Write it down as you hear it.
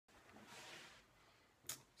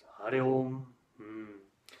Hare Om.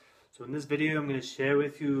 So in this video, I'm going to share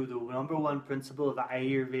with you the number one principle of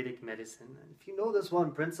Ayurvedic medicine. And if you know this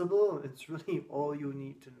one principle, it's really all you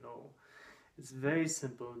need to know. It's very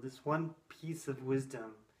simple. This one piece of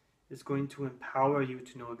wisdom is going to empower you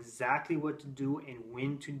to know exactly what to do and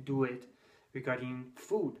when to do it regarding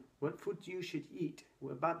food. What food you should eat,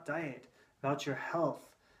 about diet, about your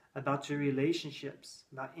health, about your relationships,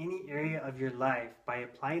 about any area of your life. By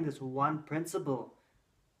applying this one principle,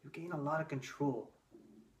 you gain a lot of control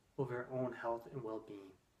over your own health and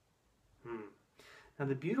well-being. Now,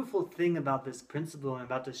 the beautiful thing about this principle I'm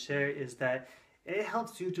about to share is that it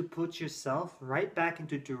helps you to put yourself right back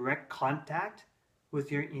into direct contact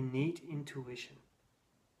with your innate intuition.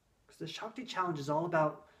 Because the Shakti Challenge is all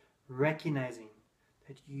about recognizing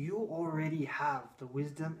that you already have the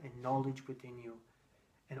wisdom and knowledge within you.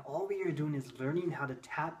 And all we are doing is learning how to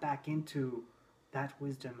tap back into that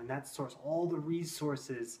wisdom and that source, all the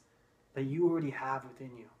resources that you already have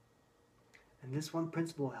within you. And this one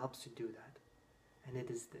principle helps to do that. And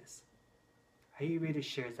it is this. Ayurveda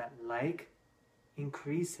shares that like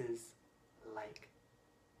increases like.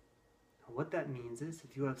 Now what that means is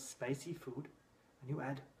if you have spicy food and you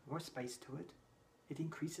add more spice to it, it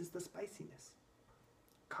increases the spiciness.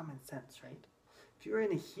 Common sense, right? If you're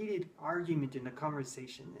in a heated argument in a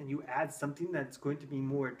conversation and you add something that's going to be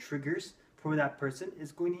more triggers for that person,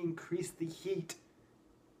 it's going to increase the heat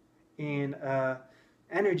and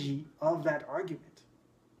energy of that argument.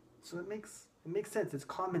 So it makes sense. It's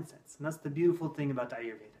common sense. And that's the beautiful thing about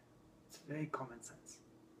Ayurveda. It's very common sense.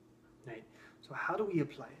 Right? So how do we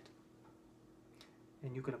apply it?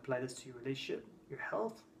 And you can apply this to your relationship, your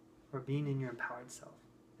health, or being in your empowered self.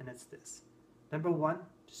 And it's this. Number one,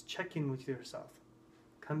 just check in with yourself.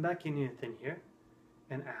 Come back in within here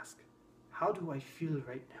and ask, how do I feel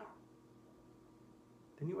right now?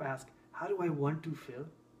 Then you ask, how do I want to feel?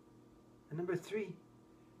 And number three,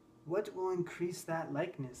 what will increase that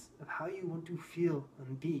likeness of how you want to feel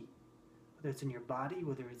and be? Whether it's in your body,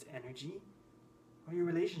 whether it's energy, or your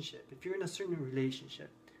relationship. If you're in a certain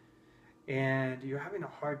relationship and you're having a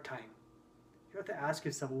hard time, you have to ask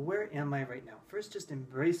yourself, well, where am I right now? First, just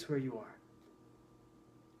embrace where you are.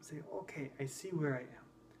 Say, okay, I see where I am.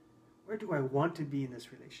 Where do I want to be in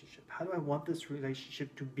this relationship? How do I want this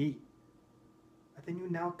relationship to be? And then you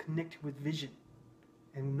now connect with vision.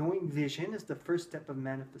 And knowing vision is the first step of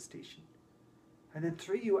manifestation. And then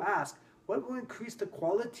three, you ask, what will increase the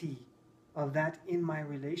quality of that in my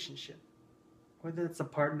relationship? Whether it's a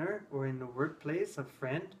partner or in the workplace, a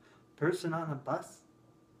friend, person on a bus.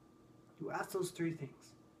 You ask those three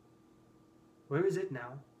things. Where is it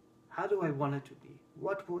now? How do I want it to be?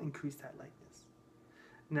 What will increase that likeness?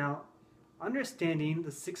 Now, understanding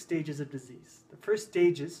the 6 stages of disease. The first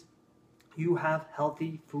stage is you have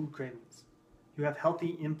healthy food cravings. You have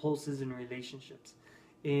healthy impulses in relationships.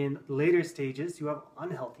 In later stages, you have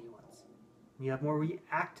unhealthy ones. You have more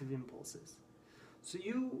reactive impulses. So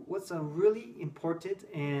what's a really important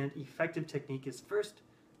and effective technique is first,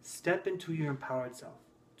 step into your empowered self.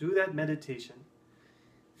 Do that meditation.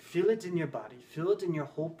 Feel it in your body. Feel it in your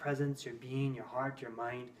whole presence, your being, your heart, your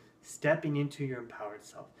mind, stepping into your empowered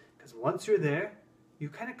self. Because once you're there, you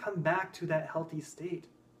kind of come back to that healthy state.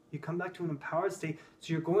 You come back to an empowered state,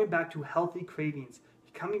 so you're going back to healthy cravings.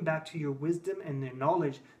 You're coming back to your wisdom and the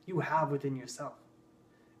knowledge you have within yourself.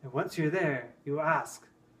 And once you're there, you ask,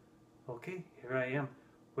 okay, here I am.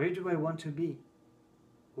 Where do I want to be?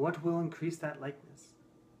 What will increase that likeness?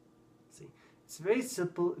 See, it's very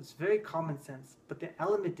simple, it's very common sense, but the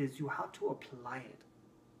element is you have to apply it.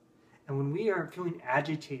 And when we are feeling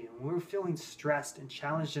agitated, when we're feeling stressed and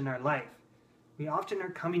challenged in our life, we often are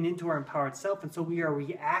coming into our empowered self, and so we are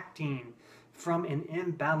reacting from an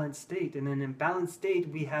imbalanced state. In an imbalanced state,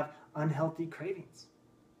 we have unhealthy cravings.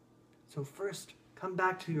 So first, come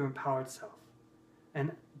back to your empowered self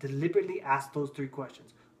and deliberately ask those three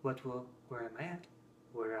questions. Where am I at?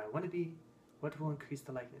 Where do I want to be? What will increase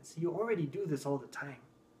the likeness? You already do this all the time.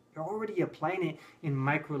 You're already applying it in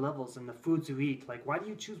micro levels in the foods you eat. Like, why do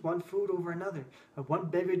you choose one food over another? Or one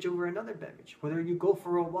beverage over another beverage? Whether you go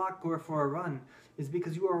for a walk or for a run is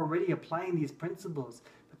because you are already applying these principles.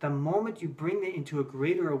 But the moment you bring it into a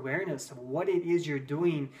greater awareness of what it is you're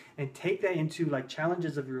doing and take that into like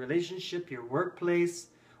challenges of your relationship, your workplace,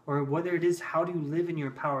 or whether it is how do you live in your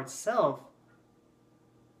empowered self,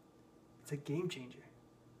 it's a game changer.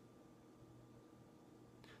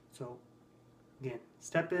 So, again,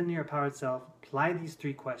 step into your empowered self, apply these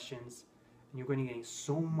three questions, and you're going to gain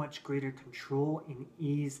so much greater control and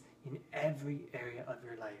ease in every area of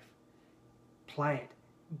your life. Apply it,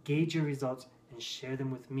 gauge your results, and share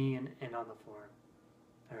them with me and on the forum.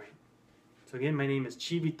 All right. So again, my name is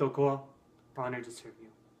Chibitokoa. Honored to serve you.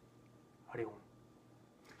 Hariom.